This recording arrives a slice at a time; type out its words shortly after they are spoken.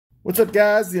What's up,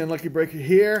 guys? The Unlucky Breaker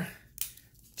here.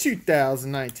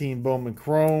 2019 Bowman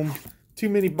Chrome. 2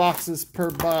 mini boxes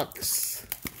per box.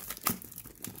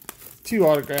 2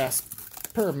 autographs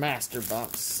per master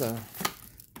box. So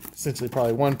essentially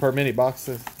probably 1 per mini box.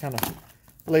 So it kind of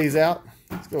lays out.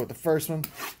 Let's go with the first one.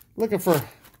 Looking for,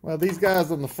 well, these guys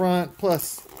on the front,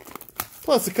 plus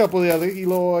a couple of the other,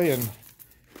 Eloy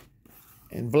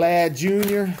and Vlad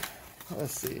Jr.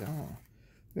 Let's see.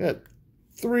 We got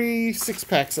 3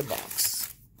 6-packs a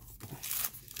box.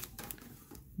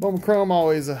 Bowman Chrome,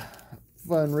 always a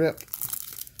fun rip.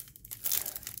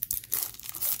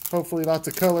 Hopefully lots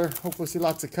of color. Hopefully see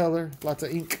lots of color, lots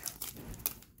of ink.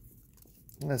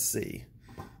 Let's see.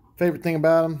 Favorite thing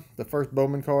about them, the first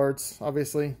Bowman cards,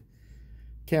 obviously.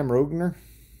 Cam Rogner.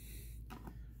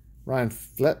 Ryan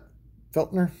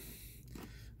Feltner.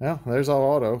 Well, there's all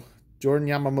auto. Jordan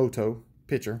Yamamoto,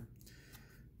 pitcher.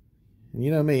 And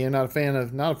you know me, I'm not a fan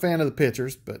of the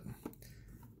pitchers, but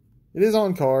it is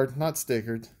on card, not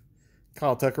stickered.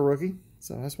 Kyle Tucker rookie,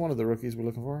 so that's one of the rookies we're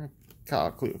looking for.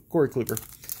 Corey Kluber.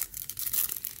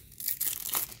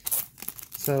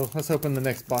 So let's hope the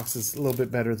next box is a little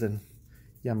bit better than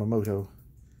Yamamoto,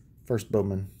 first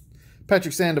Bowman.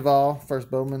 Patrick Sandoval, first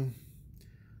Bowman.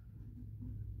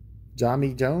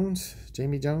 Jamie Jones.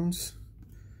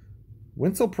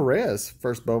 Winsel Perez,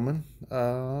 first Bowman.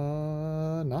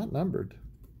 Not numbered.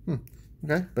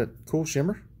 Okay, but cool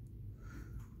shimmer.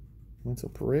 Winsel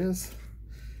Perez.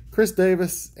 Chris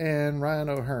Davis and Ryan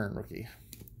O'Hearn, rookie.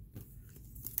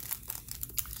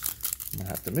 I'm going to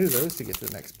have to move those to get to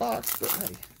the next box, but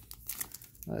hey,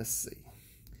 let's see.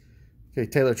 Okay,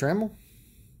 Taylor Trammell,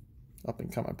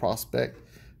 up-and-coming prospect.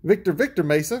 Victor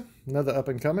Mesa, another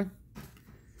up-and-coming.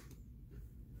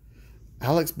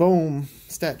 Alex Bohm,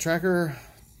 stat tracker,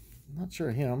 not sure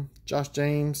of him. Josh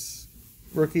James,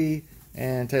 rookie,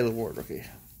 and Taylor Ward, rookie.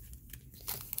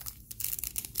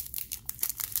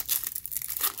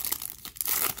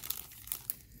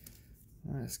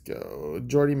 Let's go.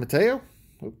 Jordy Mateo.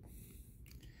 Oop.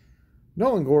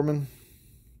 Nolan Gorman.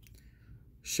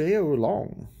 Sheo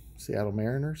Long, Seattle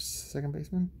Mariners, second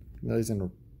baseman. He's in the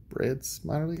Reds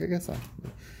minor league, I guess.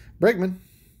 Bregman.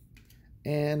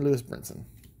 And Lewis Brinson.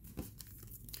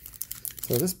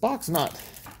 So this box not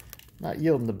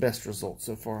yielding the best results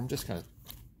so far. I'm just going to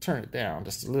turn it down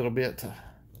just a little bit to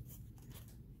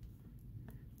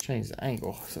change the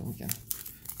angle so we can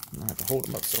not have to hold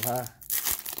them up so high.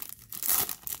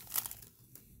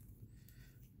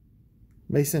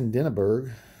 Mason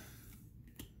Denneberg,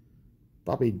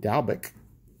 Bobby Dalbeck,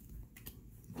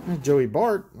 Joey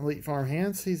Bart, Elite Farm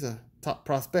Hands. He's a top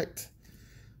prospect.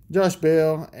 Josh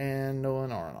Bell and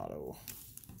Nolan Arenado.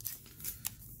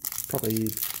 Probably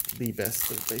the best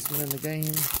third baseman in the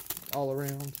game, all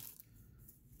around.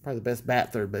 Probably the best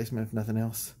bat third baseman, if nothing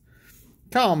else.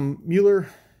 Kyle Mueller,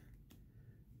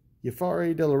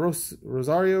 Yafari Del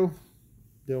Rosario.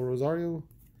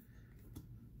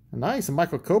 Nice, and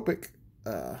Michael Kopech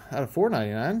out of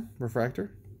 $4.99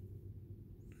 refractor.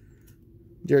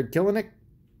 Jared Kelenic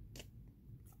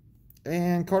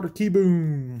and Carter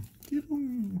Kieboom.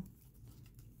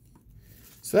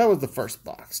 So that was the first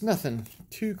box. Nothing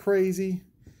too crazy.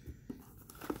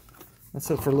 Let's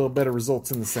hope for a little better results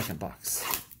in the second box.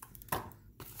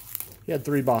 He had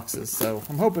 3 boxes, so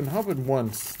I'm hoping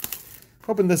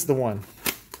this is the one.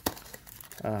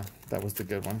 That was the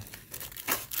good one.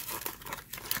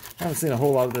 I haven't seen a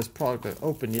whole lot of this product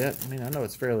open yet. I mean, I know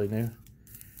it's fairly new.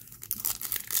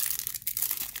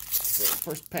 So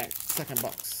first pack, second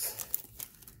box.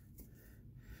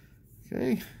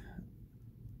 Okay.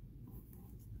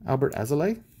 Albert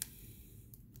Azalea,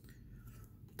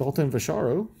 Dalton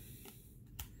Vaccaro,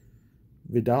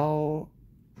 Vidal,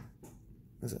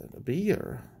 is it a B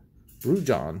or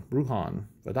Brujan,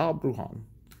 Vidal Brujan.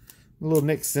 A little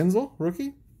Nick Senzel,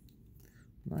 rookie.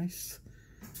 Nice.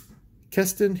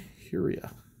 Keston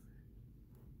Hura.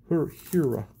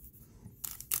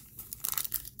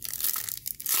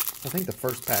 I think the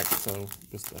first pack, so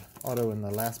just the auto in the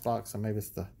last box, so maybe it's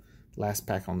the last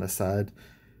pack on this side.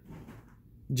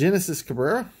 Genesis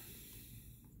Cabrera.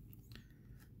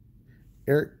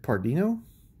 Eric Pardino.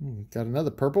 Got another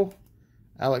purple.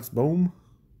 Alex Bohm.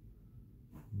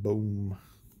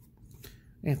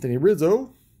 Anthony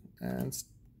Rizzo. And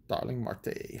Starling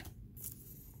Marte.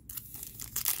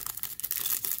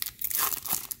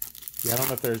 Yeah, I don't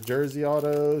know if there's jersey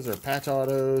autos or patch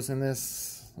autos in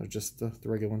this. Or just the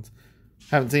regular ones.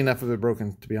 Haven't seen enough of it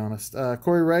broken, to be honest.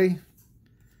 Corey Ray.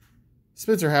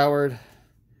 Spencer Howard.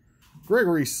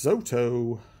 Gregory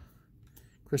Soto,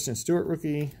 Christian Stewart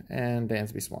rookie, and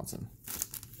Dansby Swanson.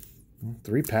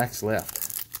 3 packs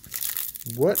left.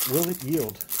 What will it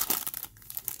yield?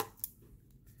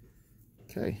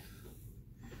 Okay.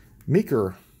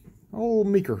 Meeker. Oh,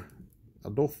 Meeker.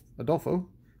 Adolfo.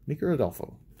 Meeker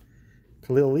Adolfo.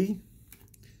 Khalil Lee.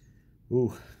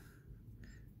 Ooh.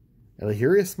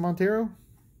 Elihirius Montero.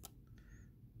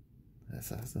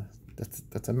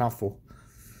 That's a mouthful.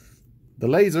 The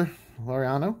Laser.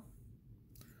 Laureano.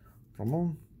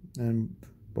 Ramon. And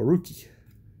Baruki.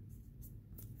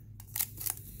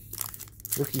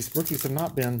 Rookies have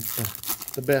not been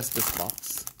the best this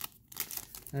box.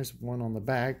 There's one on the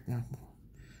back.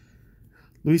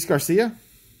 Luis Garcia.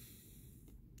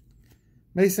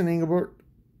 Mason Engelbert.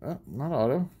 Oh, not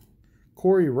auto.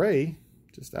 Corey Ray.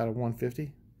 Just out of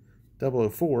 150.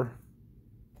 004.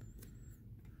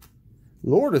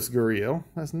 Lourdes Gurriel.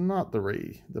 That's not the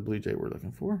Ray, the Blue Jay we're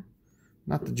looking for.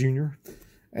 Not the junior.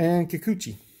 And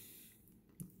Kikuchi.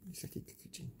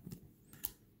 Kikuchi.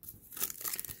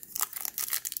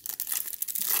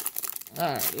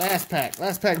 Alright, last pack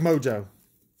mojo.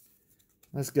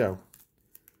 Let's go.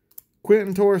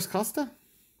 Quentin Torres Costa,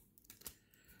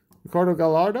 Ricardo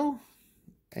Gallardo,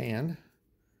 and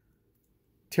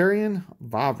Terrian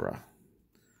Vavra,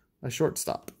 a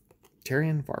shortstop.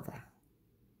 Terrian Vavra.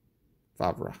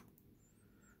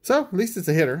 So, at least it's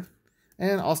a hitter.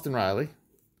 And Austin Riley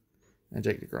and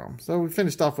Jake DeGrom. So, we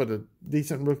finished off with a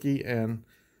decent rookie and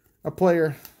a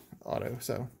player auto.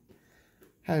 So,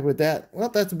 happy with that. Well,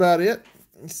 that's about it.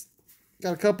 It's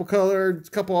got a couple colors,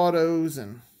 a couple autos,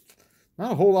 and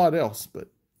not a whole lot else. But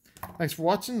thanks for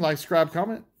watching. Like, subscribe,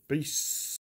 comment. Peace.